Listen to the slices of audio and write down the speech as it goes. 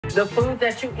The food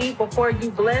that you eat before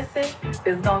you bless it is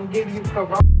going to give you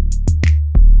corona.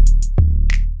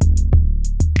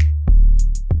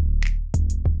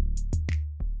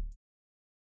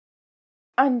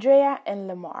 Andrea and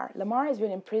Lamar. Lamar has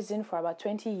been in prison for about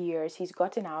 20 years. He's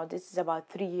gotten out. This is about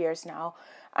 3 years now.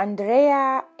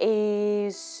 Andrea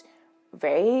is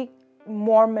very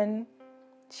Mormon.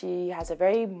 She has a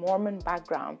very Mormon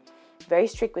background. Very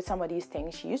strict with some of these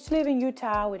things. She used to live in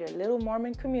Utah with a little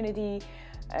Mormon community.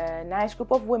 A nice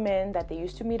group of women that they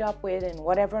used to meet up with and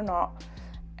whatever not.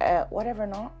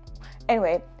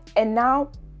 Anyway, and now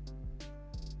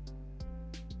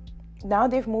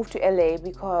they've moved to LA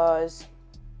because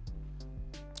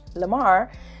Lamar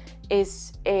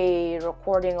is a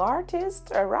recording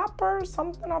artist, a rapper,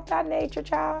 something of that nature,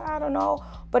 child. I don't know.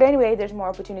 But anyway, there's more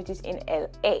opportunities in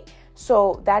LA.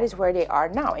 So that is where they are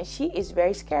now. And she is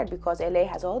very scared because LA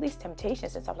has all these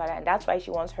temptations and stuff like that. And that's why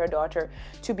she wants her daughter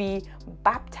to be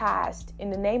baptized in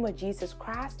the name of Jesus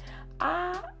Christ.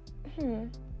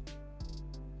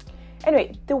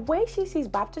 Anyway, the way she sees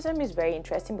baptism is very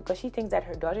interesting because she thinks that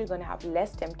her daughter is going to have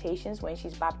less temptations when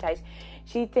she's baptized.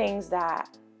 She thinks a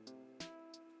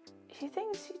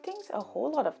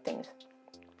whole lot of things.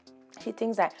 She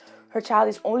thinks that her child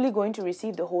is only going to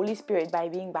receive the Holy Spirit by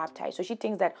being baptized. So she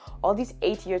thinks that all these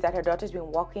 8 years that her daughter's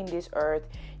been walking this earth,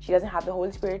 she doesn't have the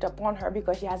Holy Spirit upon her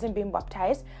because she hasn't been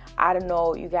baptized. I don't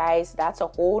know, you guys, that's a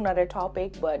whole nother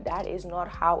topic, but that is not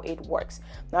how it works.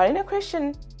 Not in a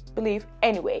Christian belief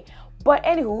anyway. But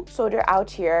anywho, so they're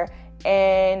out here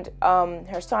and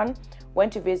her son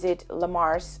went to visit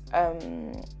Lamar's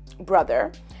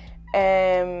brother.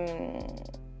 And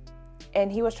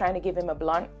he was trying to give him a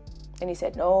blunt, and he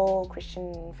said, no,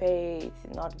 Christian faith,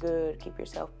 not good, keep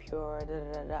yourself pure,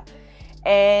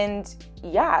 And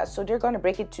yeah, so they're going to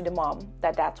break it to the mom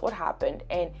that that's what happened.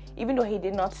 And even though he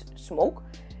did not smoke,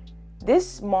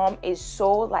 this mom is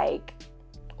so like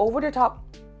over the top.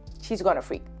 She's going to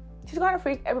freak.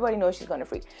 Everybody knows she's going to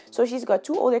freak. So she's got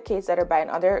 2 older kids that are by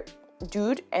another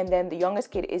dude, and then the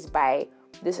youngest kid is by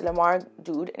this Lamar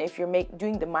dude. And if you're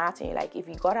doing the math and you're like, if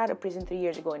you got out of prison 3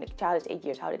 years ago and the child is 8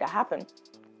 years, how did that happen?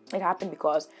 It happened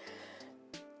because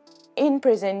in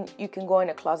prison you can go in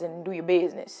a closet and do your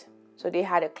business. So they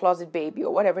had a closet baby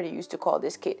or whatever they used to call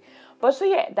this kid. But so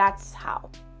yeah, that's how.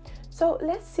 So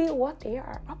let's see what they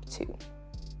are up to.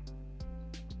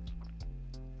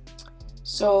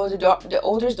 So the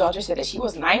oldest daughter said that she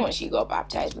was 9 when she got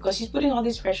baptized because she's putting all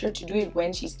this pressure to do it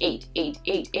when she's 8.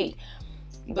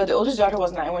 But the oldest daughter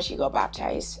was 9 when she got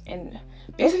baptized. And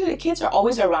basically the kids are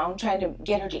always around trying to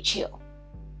get her to chill.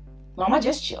 Mama,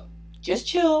 just chill. Just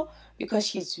chill. Because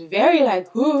she's very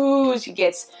like, ooh, she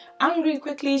gets angry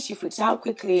quickly. She freaks out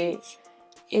quickly.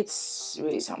 It's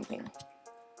really something.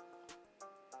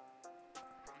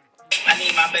 I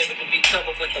need my baby to be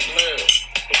covered with the blood.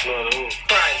 The blood of who?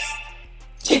 Christ.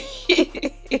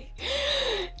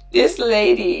 This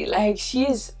lady, like,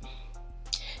 she's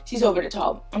over the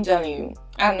top. I'm telling you.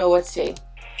 I don't know what to say.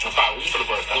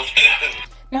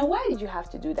 Now, why did you have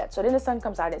to do that? So then the son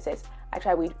comes out and says, I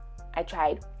tried weed. I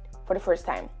tried for the first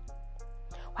time.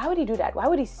 Why would he do that? Why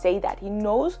would he say that? He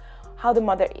knows how the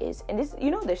mother is. And this,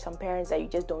 there's some parents that you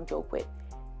just don't joke with.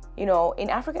 In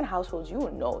African households, you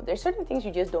will know. There's certain things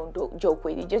you just don't joke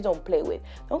with. You just don't play with.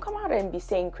 Don't come out and be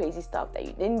saying crazy stuff that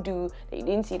you didn't do, that you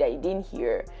didn't see, that you didn't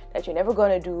hear, that you're never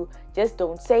going to do. Just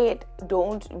don't say it.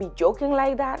 Don't be joking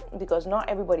like that because not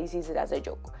everybody sees it as a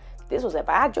joke. This was a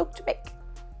bad joke to make.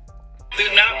 Do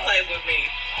not play with me.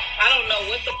 I don't know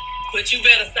what the but you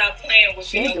better stop playing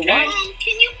with me, okay?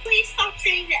 Can you please stop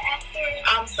saying the F word?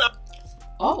 I'm sorry.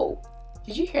 Oh,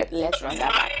 did you hear? Let's run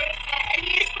that back.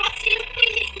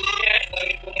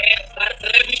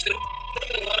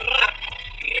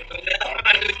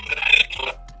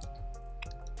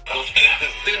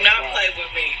 Do not play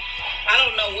with me. I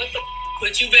don't know what the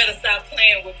but you better stop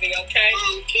playing with me, okay?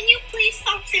 Can you please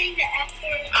stop saying the F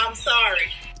word? I'm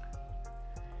sorry.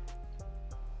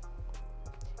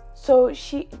 So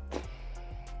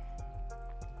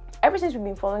ever since we've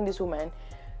been following this woman,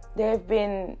 they've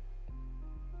been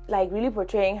like really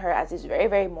portraying her as this very,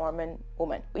 very Mormon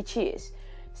woman, which she is.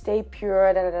 Stay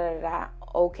pure, da da da da.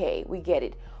 Okay, we get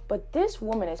it. But this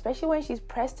woman, especially when she's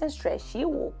pressed and stressed, she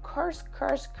will curse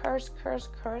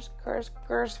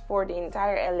for the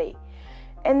entire LA.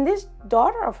 And this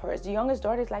daughter of hers, the youngest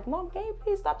daughter, is like, Mom, can you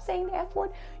please stop saying the F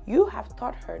word? You have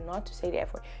taught her not to say the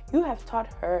F word. You have taught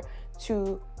her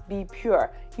to be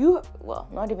pure.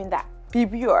 Not even that. Be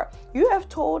pure. You have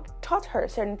taught her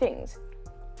certain things.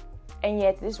 And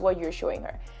yet this is what you're showing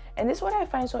her. And this is what I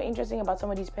find so interesting about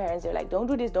some of these parents. They're like, don't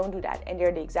do this, don't do that. And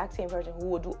they're the exact same person who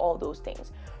will do all those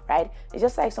things, right? It's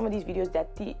just like some of these videos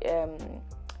that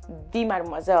the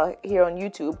Mademoiselle here on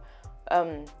YouTube,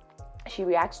 she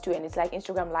reacts to, and it's like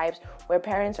Instagram lives where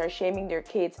parents are shaming their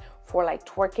kids for like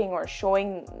twerking or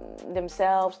showing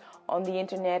themselves on the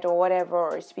internet or whatever,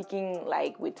 or speaking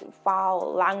like with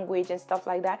foul language and stuff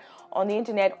like that on the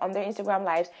internet, on their Instagram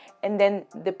lives. And then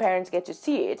the parents get to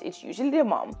see it. It's usually the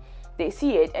mom. They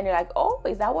see it and they're like, oh,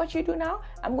 is that what you do now?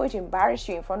 I'm going to embarrass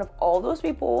you in front of all those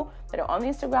people that are on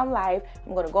Instagram live.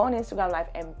 I'm going to go on Instagram live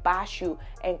and bash you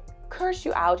and curse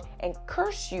you out and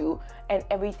curse you and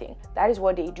everything. That is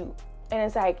what they do. And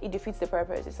it's like, it defeats the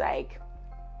purpose. It's like,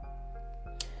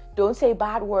 don't say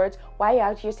bad words. Why are you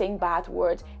out here saying bad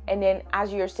words? And then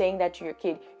as you're saying that to your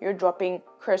kid, you're dropping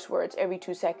curse words every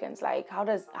 2 seconds. Like, how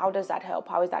does that help?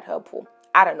 How is that helpful?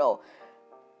 I don't know.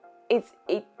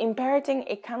 In parenting,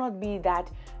 it cannot be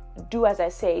that do as I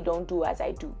say, don't do as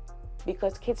I do.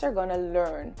 Because kids are gonna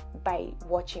learn by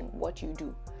watching what you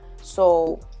do.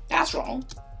 So that's wrong.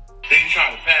 Then you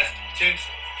trying to pass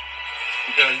Tennyson.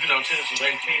 Because, Tennyson's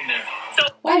 18 now. So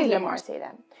why did Lamar say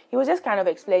that? He was just kind of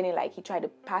explaining, like, he tried to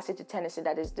pass it to Tennyson,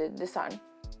 that is the son,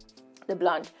 the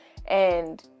blonde.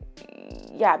 And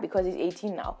yeah, because he's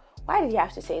 18 now. Why did he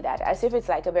have to say that? As if it's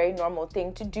like a very normal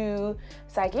thing to do.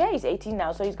 It's like, yeah, he's 18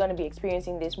 now, so he's going to be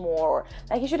experiencing this more.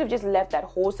 Like, he should have just left that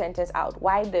whole sentence out.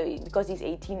 Why? Because he's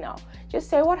 18 now. Just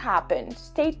say what happened.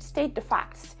 State the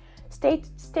facts. State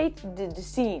the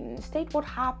scene. State what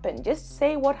happened. Just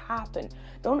say what happened.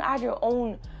 Don't add your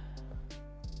own.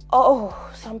 Oh,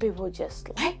 some people just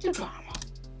like the drama.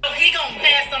 So he gonna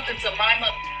pass something to my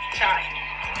mother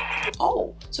child.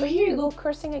 Oh, so here you go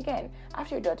cursing again.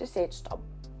 After your daughter said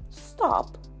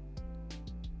stop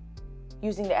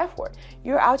using the F word.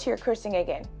 You're out here cursing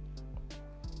again.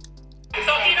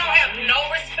 So he don't have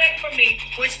no respect for me,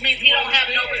 which means he don't have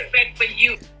no respect for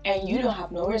you. And you don't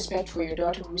have no respect for your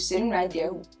daughter who's sitting right there,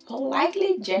 who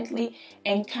politely, gently,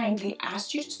 and kindly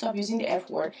asked you to stop using the F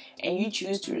word, and you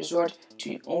choose to resort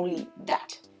to only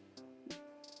that.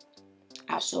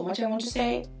 I have so much I want to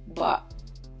say, but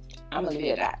I'm gonna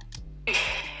leave it at that.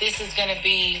 This is gonna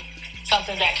be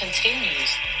something that continues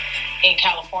in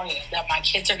California, that my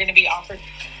kids are gonna be offered,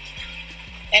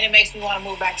 and it makes me want to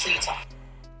move back to Utah.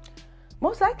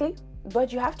 Most likely,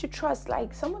 but you have to trust,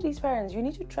 like some of these parents, you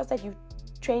need to trust that you've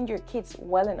trained your kids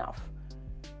well enough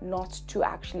not to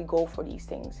actually go for these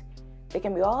things. There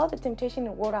can be all the temptation in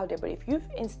the world out there, but if you've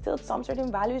instilled some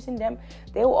certain values in them,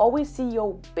 they will always see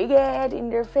your big head in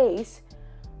their face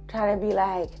trying to be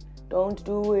like, don't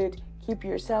do it, keep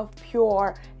yourself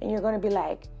pure. And you're going to be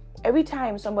like, every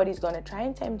time somebody's going to try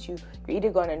and tempt you, you're either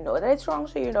going to know that it's wrong,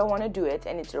 so you don't want to do it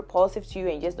and it's repulsive to you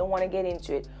and you just don't want to get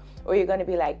into it, or you're going to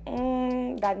be like,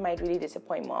 that might really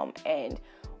disappoint mom,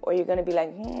 or you're going to be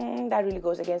like, that really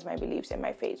goes against my beliefs and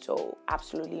my faith, so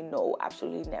absolutely no,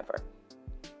 absolutely never.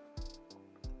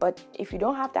 But if you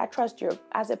don't have that trust,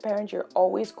 as a parent, you're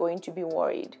always going to be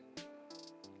worried.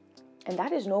 And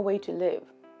that is no way to live.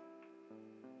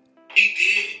 he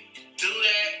did do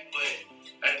that,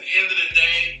 but at the end of the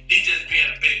day, he's just being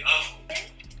a big uncle.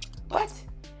 What?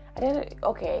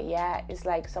 Okay, yeah, it's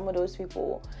like some of those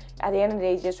people, at the end of the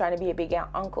day, he's just trying to be a big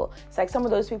uncle. It's like some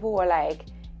of those people who are like,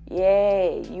 yeah,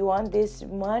 you want this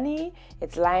money?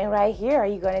 It's lying right here. Are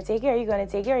you going to take it? Are you going to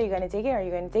take it? Are you going to take it? Are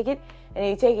you going to take it? And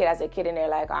then you take it as a kid and they're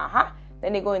like,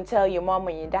 Then they go and tell your mom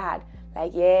and your dad,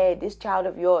 like, yeah, this child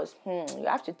of yours, you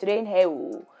have to train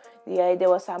her. Yeah, there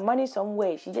was some money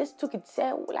somewhere. She just took it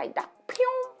like that.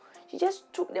 Pew! She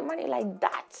just took the money like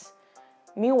that.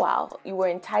 Meanwhile, you were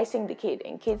enticing the kid,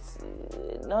 and kids,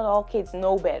 not all kids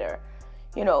know better.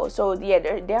 So yeah,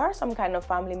 there are some kind of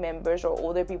family members or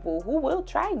older people who will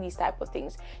try these type of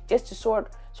things just to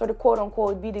sort of quote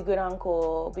unquote be the good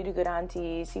uncle, be the good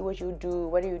auntie, see what you do,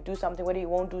 whether you do something, whether you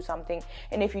won't do something.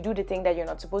 And if you do the thing that you're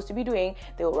not supposed to be doing,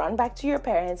 they'll run back to your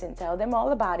parents and tell them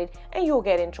all about it, and you'll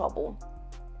get in trouble.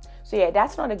 So yeah,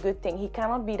 that's not a good thing. He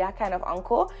cannot be that kind of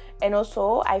uncle. And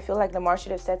also, I feel like Lamar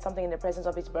should have said something in the presence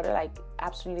of his brother, like,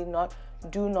 absolutely not,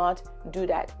 do not do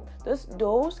that.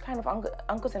 Those kind of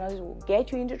uncles and aunties will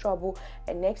get you into trouble,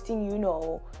 and next thing you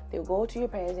know, they'll go to your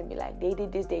parents and be like, they did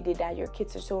this, they did that, your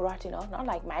kids are so rotten. Not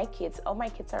like my kids. Oh, my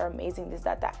kids are amazing, this,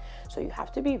 that. So you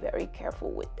have to be very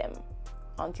careful with them,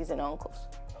 aunties and uncles.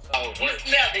 You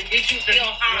smelled it. Did you feel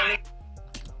high?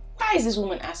 Why is this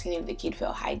woman asking if the kid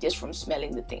felt high just from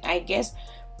smelling the thing? I guess,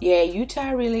 yeah, Utah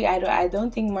really, I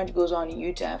don't think much goes on in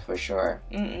Utah for sure.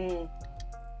 And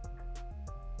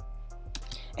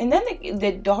then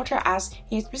the daughter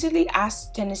he explicitly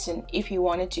asked Tennyson if he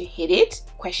wanted to hit it, ?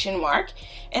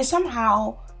 And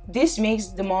somehow this makes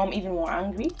the mom even more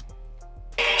angry.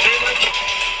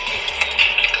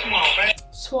 Come on, man.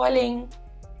 Swallowing,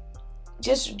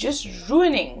 just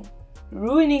ruining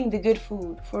the good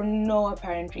food for no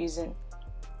apparent reason.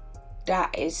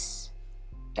 That is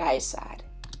sad.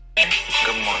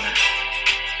 Good morning.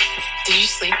 Did you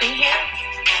sleep in here?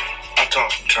 I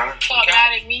talked some time. You got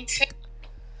mad at me too.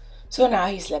 So now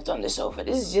he slept on the sofa.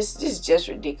 This is just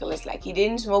ridiculous. Like, he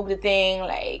didn't smoke the thing.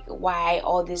 Like, why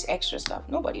all this extra stuff?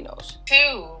 Nobody knows.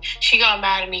 She got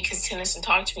mad at me because Tennyson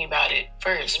talked to me about it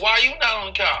first. Why are you not on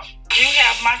the couch? You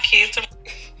have my kids.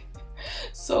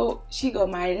 So she got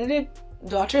married and the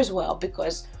daughter as well,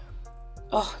 because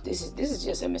this is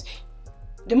just a mess.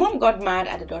 The mom got mad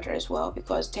at the daughter as well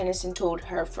because Tennyson told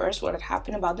her first what had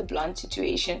happened about the blunt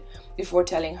situation before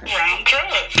telling her. Around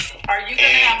drugs. Are you gonna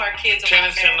have our kids?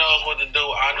 Tennyson knows what to do.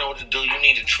 I know what to do. You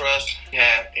need to trust you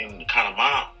have in the kind of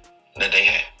mom that they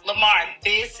have. Lamar,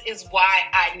 this is why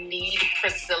I need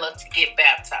Priscilla to get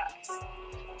baptized.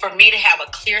 For me to have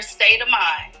a clear state of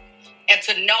mind and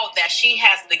to know that she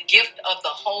has the gift of the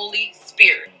Holy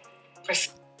Spirit.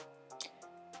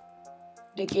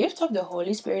 The gift of the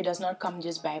Holy Spirit does not come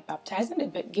just by baptizing.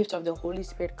 The gift of the Holy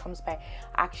Spirit comes by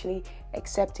actually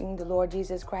accepting the Lord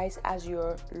Jesus Christ as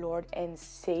your Lord and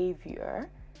Savior,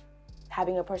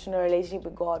 having a personal relationship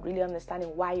with God, really understanding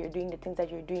why you're doing the things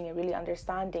that you're doing, and really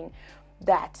understanding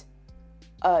that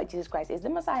Jesus Christ is the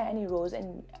Messiah, and he rose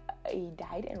and he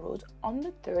died and rose on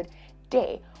the third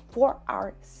day for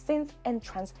our sins and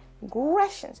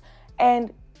transgressions.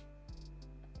 And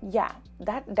yeah,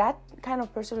 that kind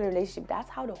of personal relationship, that's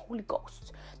how the Holy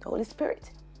Ghost, the Holy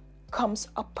Spirit, comes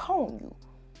upon you.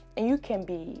 And you can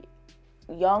be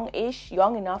young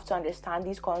enough to understand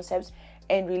these concepts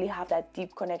and really have that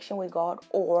deep connection with God,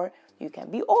 or you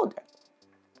can be older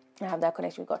and have that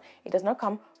connection with God. It does not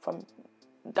come from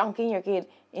dunking your kid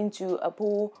into a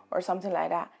pool or something like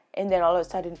that, and then all of a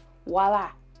sudden, voila,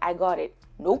 I got it.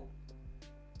 Nope.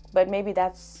 But maybe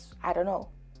that's, I don't know,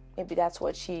 maybe that's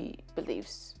what she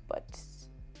believes, but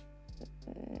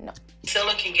no.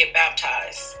 Priscilla can get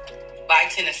baptized by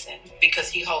Tennyson because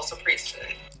he holds a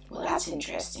priesthood. Well, that's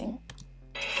interesting.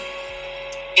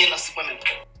 In a swimming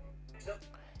pool.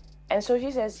 And so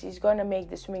she says she's going to make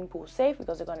the swimming pool safe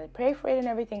because they're going to pray for it and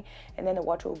everything, and then the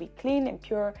water will be clean and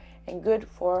pure and good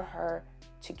for her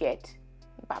to get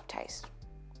baptized.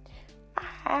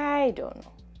 I don't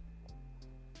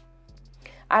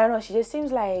know. She just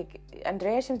seems like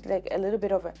Andrea seems like a little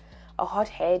bit of a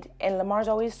hothead, and Lamar's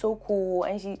always so cool,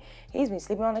 and he's been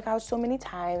sleeping on the couch so many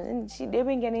times, and they've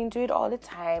been getting into it all the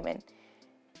time, and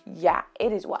yeah,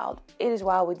 it is wild. It is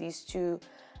wild with these two,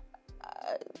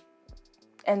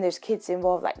 and there's kids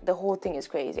involved. Like, the whole thing is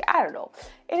crazy. I don't know.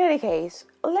 In any case,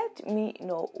 let me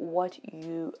know what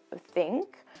you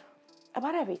think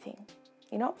about everything.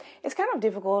 You know, it's kind of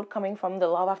difficult coming from the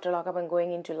Love After Lockup and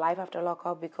going into Life After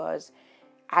Lockup, because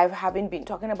I haven't been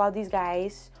talking about these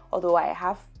guys, although I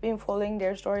have been following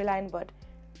their storyline, but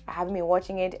I haven't been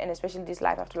watching it, and especially this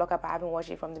Life After Lockup, I haven't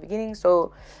watched it from the beginning,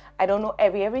 so I don't know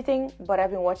everything, but I've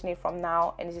been watching it from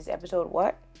now, and this is episode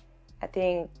what? I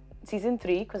think season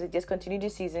 3, because it just continued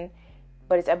this season,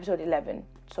 but it's episode 11,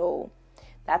 so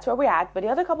that's where we're at. But the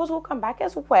other couples will come back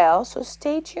as well, so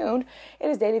stay tuned. It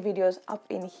is daily videos up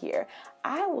in here.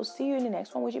 I will see you in the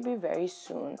next one, which will be very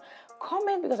soon.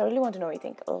 Comment, because I really want to know what you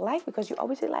think. Like, because you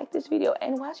obviously like this video,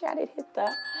 and whilst you're at it, hit the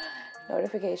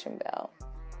notification bell.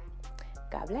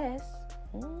 God bless.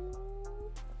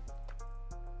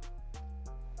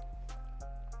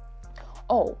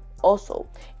 Oh, also,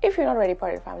 if you're not already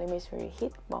part of the family, make sure you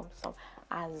hit some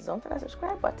and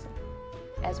subscribe button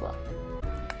as well.